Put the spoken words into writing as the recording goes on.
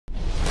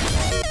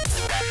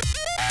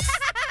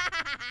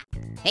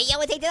Hey,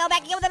 yo, it's H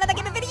back again with another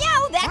gaming video.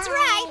 That's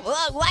right.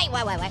 Whoa, wait.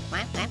 What?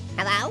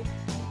 Hello?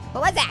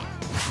 What was that?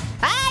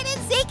 Hide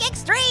and seek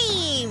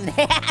extreme.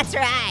 That's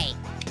right.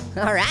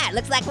 All right,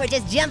 looks like we're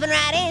just jumping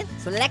right in,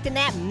 selecting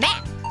that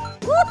map.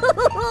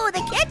 Woohoo,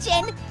 the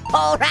kitchen.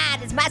 All right,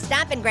 it's my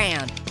stomping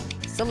ground.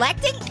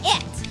 Selecting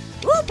it.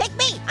 Ooh, pick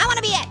me. I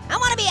wanna be it.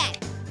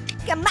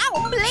 Come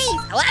on,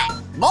 please. What?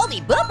 Moldy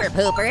Booper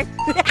Pooper?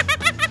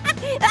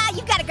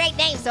 You've got a great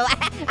name, so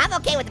I'm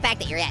okay with the fact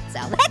that you're it, so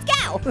let's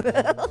go.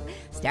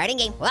 Starting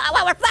game.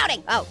 Whoa, we're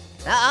floating. Oh.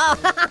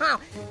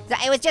 So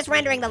it was just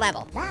rendering the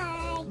level.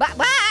 Bye. Bye.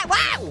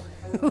 Wow.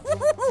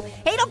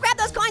 Hey, don't grab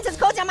those coins. Those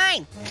coins are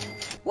mine.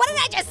 What did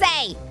I just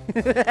say?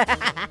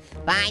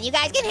 Fine, you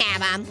guys can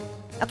have them.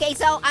 Okay,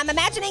 so I'm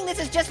imagining this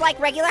is just like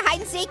regular hide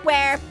and seek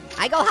where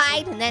I go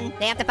hide and then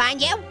they have to find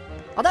you.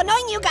 Although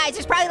knowing you guys,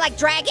 there's probably like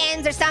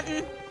dragons or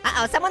something.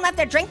 Uh-oh, someone left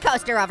their drink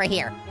coaster over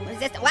here. What is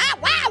this? Wow,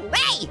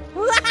 hey!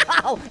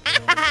 Wow,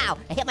 ow,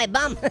 I hit my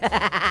bum.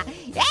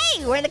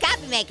 Hey, we're in the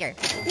coffee maker.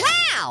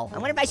 Wow, I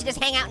wonder if I should just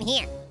hang out in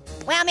here.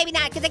 Well, maybe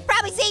not, because they could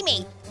probably see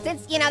me.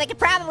 Since, you know, they could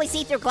probably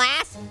see through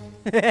glass.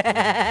 Okay,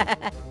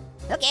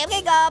 I'm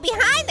gonna go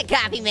behind the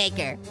coffee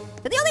maker.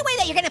 So the only way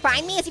that you're gonna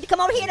find me is if you come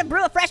over here to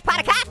brew a fresh pot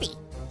of coffee.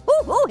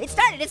 Ooh, it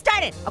started.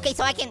 Okay,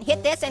 so I can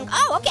hit this and,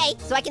 okay,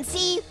 so I can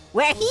see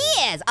where he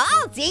is.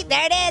 Oh, see,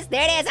 there it is,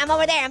 I'm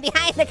over there, I'm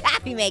behind the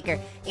coffee maker.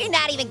 You're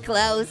not even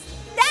close,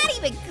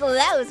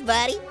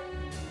 buddy.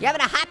 You're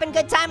having a hopping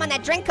good time on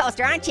that drink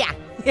coaster, aren't ya?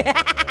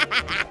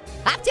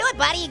 Hop to it,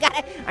 buddy,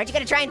 aren't you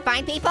gonna try and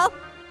find people?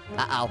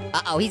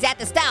 Uh-oh, he's at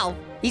the stove.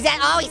 He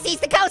sees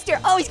the coaster.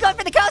 Oh, he's going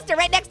for the coaster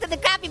right next to the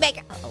coffee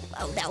maker.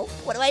 Oh no,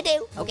 what do I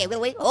do? Okay,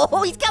 we'll wait.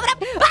 Oh, he's coming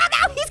up. Oh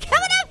no, he's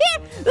coming up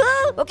here.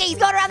 Oh, okay, he's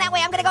going around that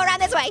way. I'm gonna go around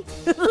this way.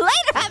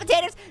 Later,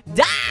 habitators,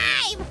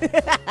 dive.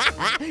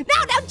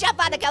 No, don't jump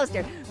on the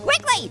coaster.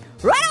 Quickly,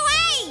 run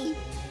away.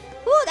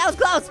 Ooh, that was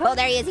close. Oh,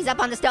 there he is, he's up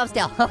on the stove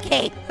still.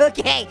 Okay,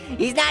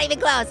 he's not even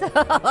close.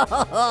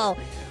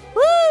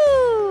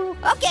 Woo.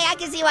 Okay, I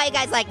can see why you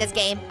guys like this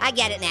game. I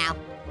get it now.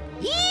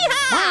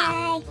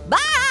 Yeehaw! Bye!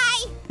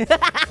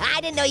 I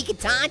didn't know you could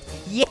taunt.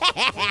 Yeah,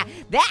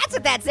 that's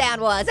what that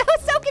sound was. I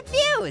was so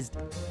confused.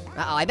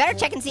 Uh-oh, I better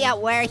check and see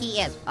out where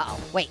he is. Uh-oh,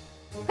 wait.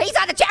 He's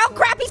on the chair. Oh,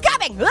 crap, he's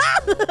coming. Ooh,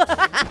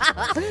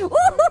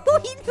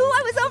 he knew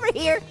I was over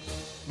here.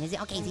 Is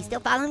he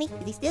still following me?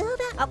 Is he still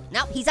there? Oh,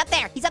 no, he's up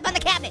there. He's up on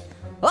the cabinet.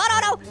 Oh,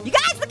 no. You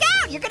guys, look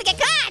out. You're gonna get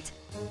caught.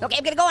 Okay,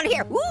 I'm gonna go in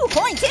here. Ooh,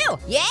 coin too.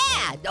 Yeah.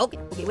 Okay,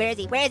 where is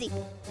he?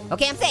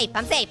 Okay, I'm safe.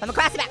 I'm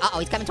across the back. Uh-oh,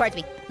 he's coming towards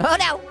me. Oh,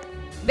 no.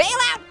 Bail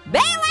out!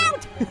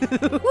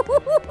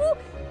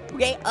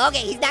 Okay,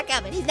 he's not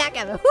coming. No,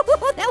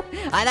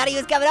 I thought he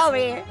was coming over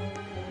here. I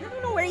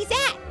don't know where he's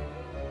at.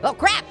 Oh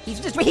crap, he's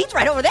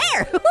right over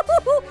there.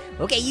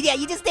 Okay, yeah,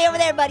 you just stay over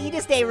there, buddy. You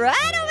just stay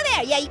right over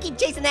there. Yeah, you keep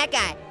chasing that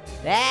guy.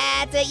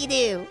 That's what you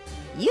do.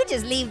 You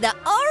just leave the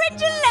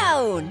orange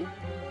alone.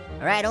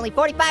 All right, only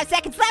 45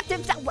 seconds left.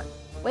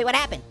 Wait, what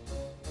happened?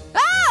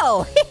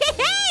 Oh,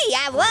 hey,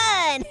 I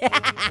won.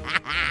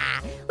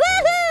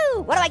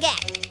 Woohoo! What do I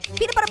get?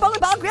 Peanut butter bowling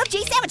ball grilled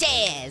cheese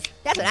sandwiches.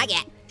 That's what I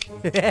get.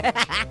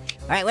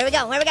 All right, where we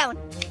going?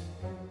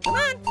 Come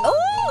on.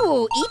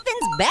 Ooh,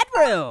 Ethan's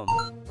bedroom.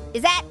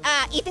 Is that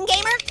Ethan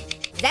Gamer?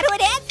 Is that who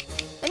it is?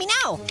 Let me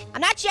know. I'm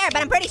not sure, but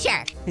I'm pretty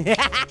sure.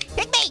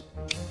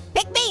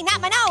 Pick me,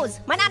 not my nose.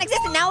 My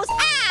non-existent nose.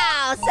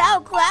 Ow, so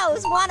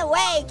close, one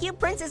away. Cute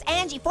Princess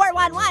Angie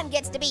 411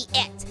 gets to be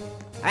it.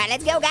 All right,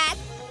 let's go, guys.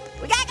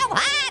 We gotta go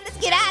hide. Let's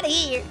get out of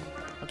here.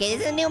 Okay,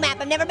 this is a new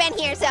map. I've never been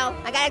here, so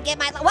I gotta get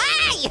my...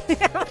 Why?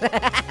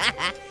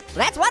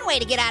 That's one way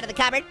to get out of the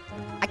cupboard.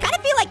 I kind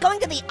of feel like going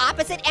to the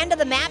opposite end of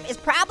the map is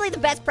probably the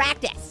best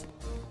practice,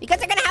 because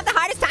they're gonna have the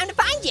hardest time to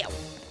find you.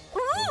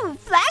 Ooh,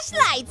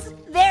 flashlights.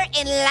 They're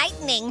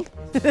enlightening.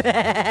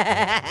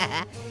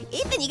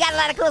 Ethan, you got a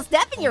lot of cool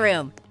stuff in your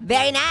room.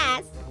 Very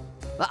nice.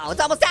 Uh-oh,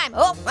 it's almost time.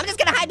 Oh, I'm just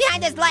gonna hide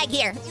behind this leg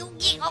here.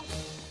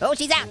 Oh,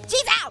 she's out.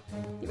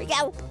 Here we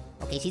go.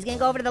 Okay, she's gonna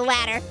go over to the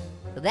ladder.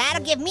 So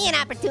that'll give me an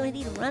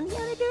opportunity to run the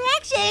other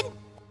direction.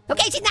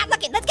 Okay, she's not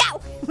looking. Let's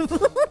go.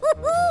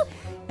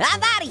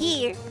 I'm out of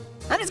here.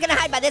 I'm just gonna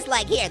hide by this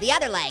leg here, the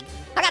other leg.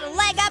 I got a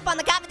leg up on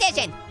the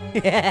competition.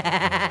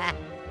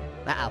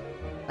 Uh-oh.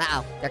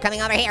 They're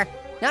coming over here.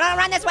 No,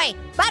 run this way.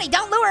 Buddy,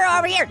 don't lure her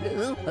over here.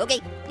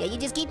 Okay, yeah, you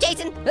just keep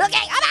chasing.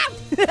 Okay, I'm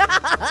out.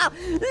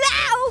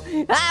 No,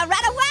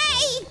 run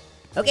away.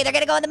 Okay, they're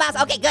gonna go in the mouse.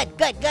 Okay, good.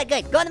 Go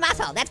in the mouse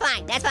hole. That's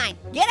fine. Get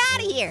out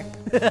of here.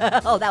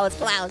 Oh, that was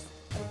close.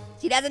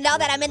 She doesn't know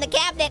that I'm in the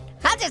cabinet.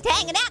 I'm just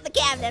hanging out in the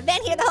cabinet. I've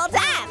been here the whole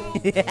time.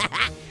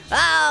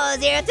 Oh,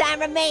 0 time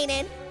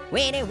remaining.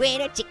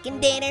 Winner, chicken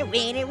dinner.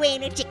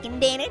 Winner, chicken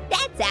dinner.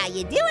 That's how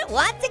you do it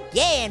once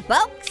again,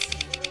 folks.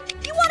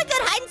 You want a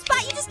good hiding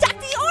spot, you just talk to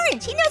the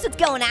orange. He knows what's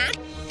going on.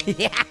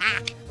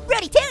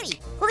 Rudy Tooty.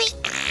 Ew,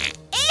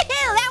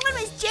 that one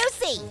was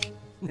juicy.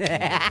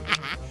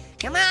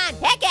 Come on,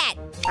 heck it.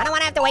 I don't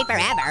want to have to wait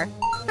forever.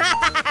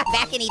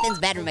 Back in Ethan's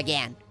bedroom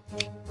again.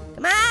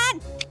 Come on.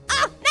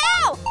 Oh,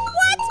 no.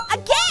 What?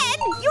 Again?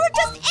 You were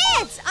just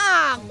it.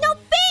 Oh, no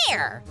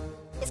fair.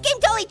 This game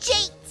totally totally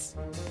cheats.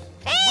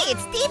 Hey,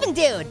 it's Steven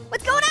Dude.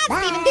 What's going on,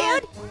 Steven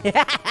Dude?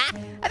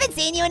 I've been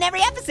seeing you in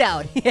every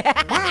episode.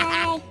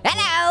 Bye.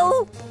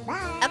 Hello.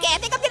 Bye. Okay, I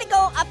think I'm gonna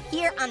go up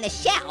here on the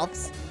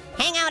shelves.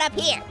 Hang out up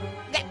here.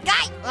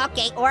 Guy,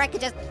 okay, or I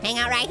could just hang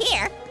out right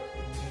here.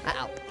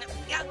 Uh-oh.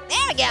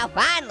 There we go,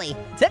 finally.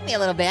 Took me a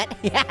little bit.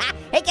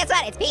 Hey, guess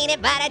what? It's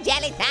peanut butter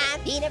jelly time.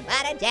 Peanut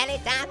butter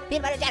jelly time.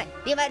 Peanut butter jelly.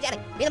 Peanut butter jelly.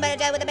 Peanut butter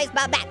jelly with a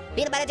baseball bat.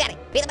 Peanut butter jelly.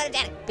 Peanut butter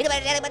jelly. Peanut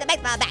butter jelly with a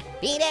baseball bat.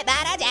 Peanut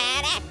butter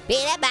jelly.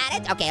 Peanut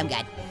butter. Okay, I'm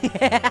good.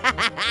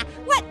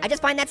 What? I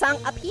just find that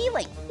song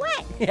appealing.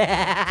 What?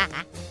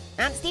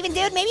 Steven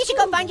Dude, maybe you should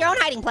go find your own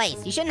hiding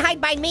place. You shouldn't hide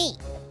by me.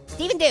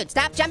 Steven Dude,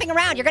 stop jumping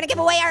around. You're gonna give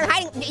away our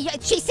hiding.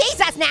 She sees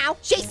us now.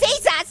 She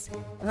sees us.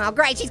 Oh,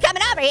 great. She's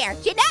coming over here.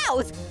 She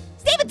knows.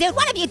 Steven Dude,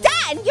 what have you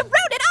done? You've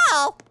ruined it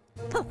all.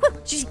 Oh,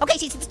 she's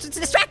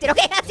distracted.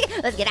 Okay,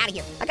 let's get out of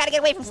here. I gotta get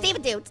away from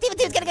Steven Dude. Steven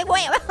Dude's gonna get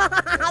away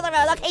all of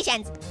our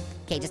locations.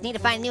 Okay, just need to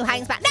find a new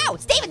hiding spot. No,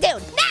 Steven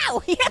Dude,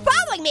 no! You're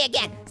following me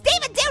again.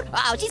 Steven Dude,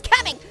 oh, she's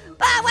coming.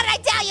 Oh, what did I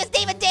tell you,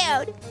 Steven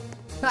Dude?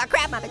 Oh,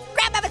 crab muffins,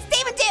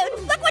 Steven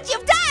Dude, look what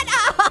you've done.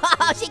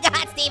 Oh, she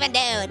got Steven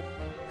Dude.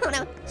 Oh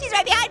no, she's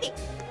right behind me.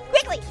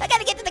 Quickly, I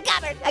gotta get to the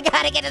cupboard. I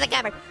gotta get to the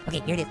cupboard. Okay,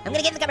 here it is. I'm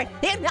gonna get to the cupboard.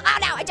 Here, oh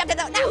no, I jumped in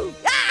the, no.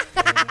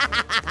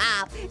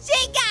 Ah,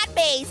 she got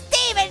me,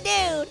 Steven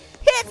Dude.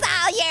 It's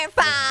all your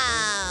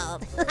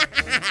fault.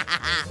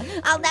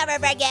 I'll never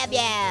forgive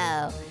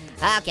you.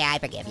 Okay, I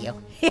forgive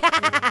you.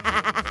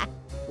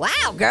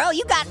 Wow, girl,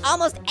 you got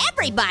almost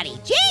everybody.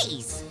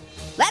 Jeez.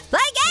 Let's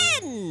play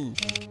again.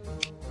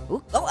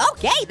 Ooh, oh,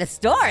 okay, the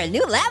store, a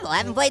new level. I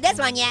haven't played this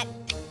one yet.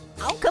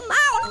 Oh, come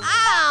on.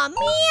 Oh,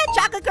 man,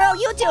 Chocolate Girl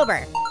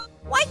YouTuber.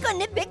 Why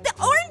couldn't it pick the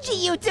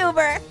orangey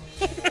YouTuber?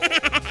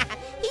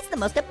 He's the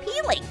most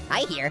appealing,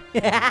 I hear.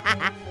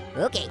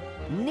 Okay,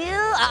 new,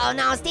 oh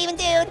no, Steven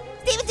Dude.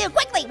 Steven Dude,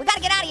 quickly, we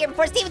gotta get out of here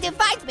before Steven Dude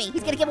finds me.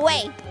 He's gonna give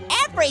away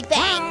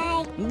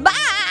everything.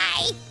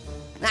 Bye.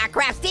 Ah,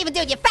 crap, Steven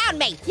Dude, you found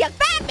me. You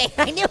found me.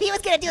 I knew he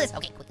was gonna do this.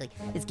 Okay, quickly,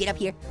 let's get up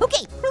here.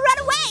 Okay, run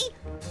away.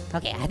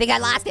 Okay, I think I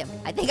lost him.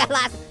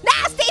 No,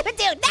 Steven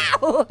Dude,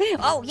 no!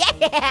 Oh,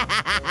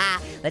 yeah!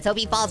 Let's hope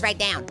he falls right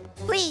down.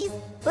 Please,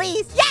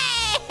 please,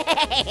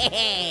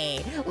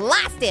 yay!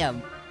 Lost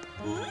him.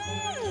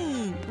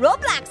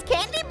 Roblox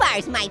candy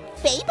bars, my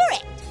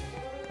favorite.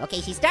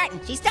 Okay, she's starting,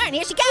 here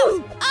she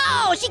goes.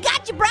 Oh, she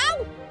got you, bro.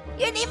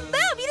 You didn't even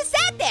move, you just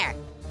sat there.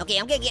 Okay,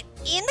 I'm gonna get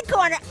in the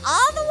corner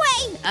all the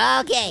way.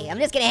 Okay, I'm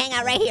just gonna hang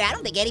out right here. I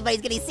don't think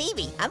anybody's gonna see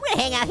me. I'm gonna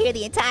hang out here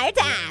the entire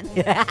time.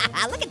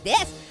 Look at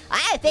this.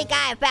 I think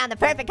I have found the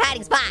perfect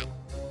hiding spot.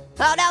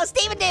 Oh no,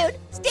 Steven Dude,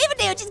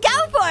 she's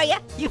going for you.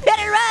 You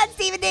better run,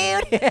 Steven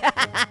Dude.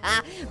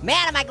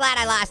 Man, am I glad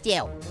I lost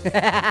you.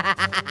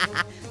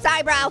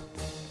 Sorry, bro.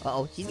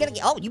 Uh-oh, she's gonna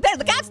get, oh, you better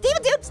look out,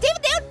 Steven Dude,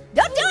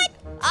 don't do it.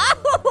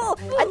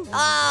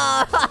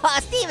 Oh,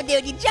 Steven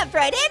Dude, you jumped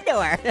right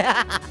into her.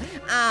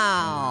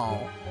 Oh.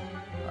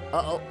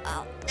 Uh-oh,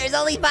 oh, there's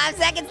only 5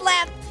 seconds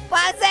left.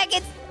 5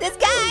 seconds, this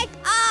guy.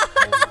 Oh,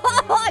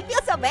 I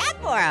feel so bad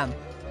for him.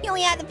 He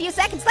only had a few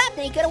seconds left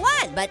and he could have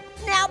won, but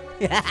nope.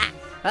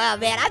 Oh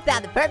man, I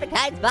found the perfect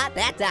hiding spot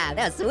that time.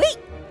 That was sweet.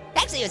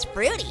 Actually, it was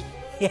fruity.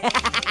 Give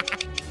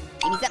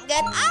me something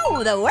good.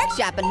 Oh, the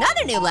workshop,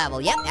 another new level.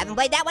 Yep, haven't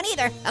played that one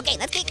either. Okay,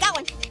 let's keep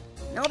going.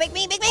 No, big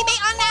me. Oh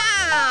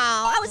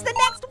no, I was the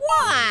next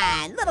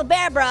one. Little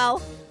bear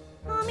bro.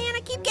 Oh man,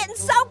 I keep getting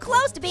so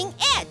close to being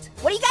it.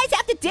 What do you guys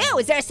have to do?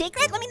 Is there a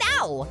secret? Let me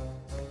know.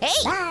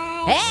 Hey,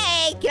 Bye.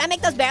 Hey, can I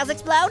make those barrels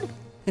explode?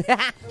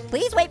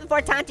 Please wait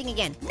before taunting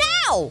again.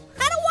 No,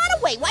 I don't want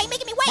to wait. Why are you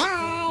making me wait?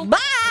 Bye.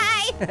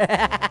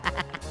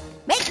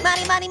 Make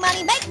money,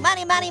 make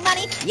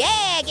money.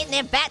 Yeah, getting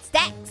them fat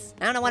stacks.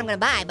 I don't know what I'm gonna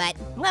buy, but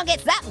I'm gonna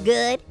get something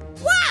good.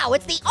 Wow,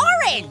 it's the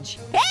orange.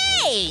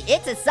 Hey,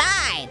 it's a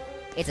sign.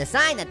 It's a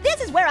sign that this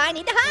is where I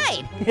need to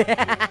hide.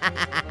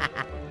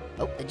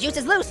 Oh, the juice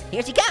is loose.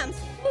 Here she comes.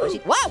 Oh,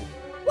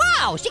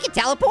 whoa, she can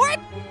teleport.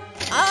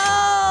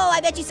 Oh, I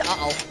bet you saw,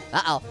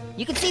 uh-oh.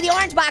 You can see the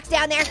orange box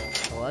down there.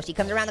 Oh, if she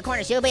comes around the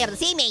corner, she'll be able to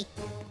see me.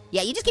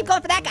 Yeah, you just keep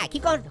going for that guy.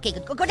 Keep going. Okay,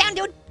 go down,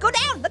 dude. Go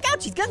down. Look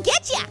out, she's gonna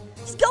get you.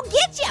 She's gonna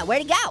get you.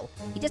 Where'd he go?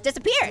 He just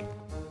disappeared.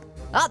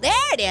 Oh, there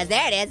it is.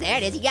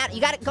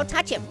 You got to go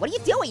touch him. What are you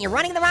doing? You're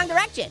running in the wrong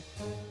direction.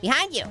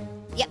 Behind you.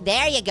 Yep,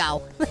 there you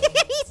go.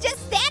 He's just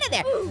standing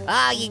there.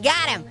 Oh, you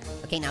got him.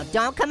 Okay, now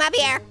don't come up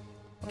here.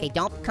 Okay,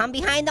 don't come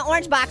behind the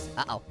orange box.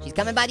 Uh-oh, she's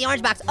coming by the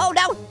orange box. Oh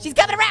no, she's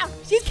coming around.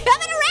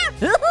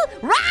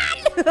 Run!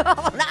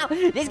 Oh no,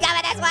 she's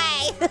coming this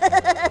way.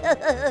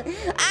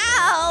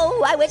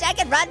 Ow, I wish I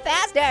could run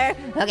faster.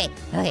 Okay,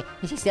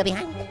 is she still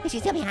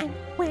behind?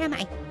 Where am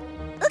I?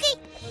 Okay.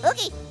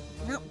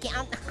 No,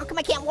 how come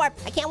I can't warp?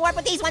 I can't warp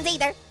with these ones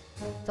either.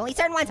 It's only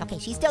certain ones. Okay,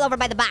 she's still over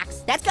by the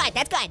box. That's good.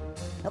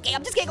 Okay,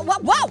 I'm just gonna go,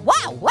 whoa,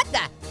 what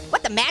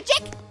the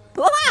magic?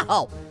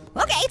 Whoa,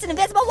 okay, it's an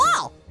invisible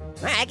wall.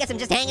 All right, I guess I'm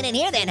just hanging in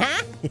here then,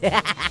 huh?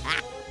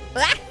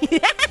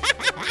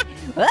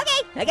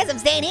 Okay, I guess I'm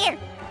staying here.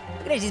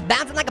 Look at her, she's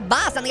bouncing like a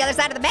boss on the other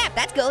side of the map.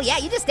 That's cool, yeah,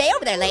 you just stay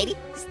over there, lady.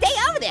 Stay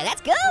over there,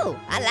 that's cool.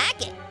 I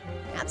like it.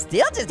 I'm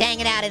still just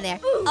hanging out in there.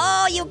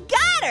 Oh, you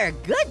got her.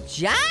 Good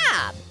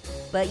job.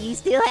 But you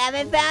still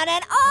haven't found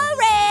an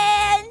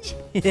orange.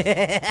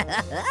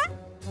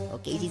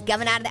 Okay, she's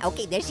coming out of that.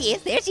 Okay, there she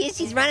is. There she is.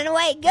 She's running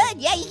away. Good.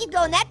 Yeah, you keep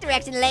going that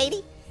direction,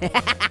 lady.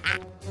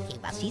 Okay,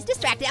 well, she's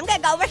distracted. I'm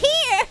gonna go over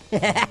here.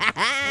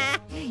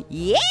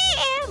 Yeah,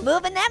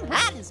 moving them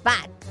hiding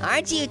spots.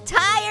 Aren't you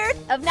tired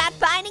of not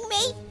finding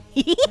me?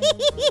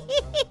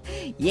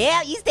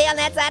 Yeah, you stay on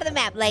that side of the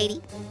map,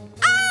 lady.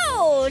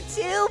 Oh,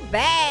 too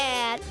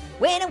bad.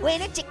 Winner,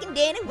 winner, chicken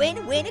dinner,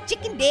 winner, winner,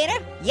 chicken dinner.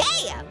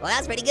 Yeah, well,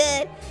 that's pretty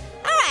good.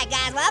 All right,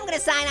 guys, well, I'm gonna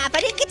sign off.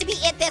 I didn't get to be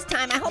it this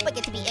time. I hope I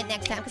get to be it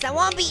next time, because I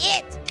won't be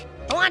it.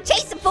 I want to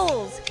chase some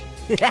fools.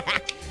 All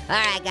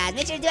right, guys,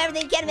 make sure to do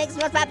everything you can to make this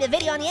the most popular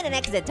video on the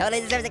internet, because it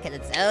totally deserves it, because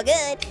it's so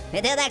good.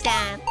 Until next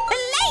time,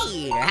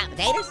 later, hot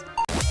potatoes.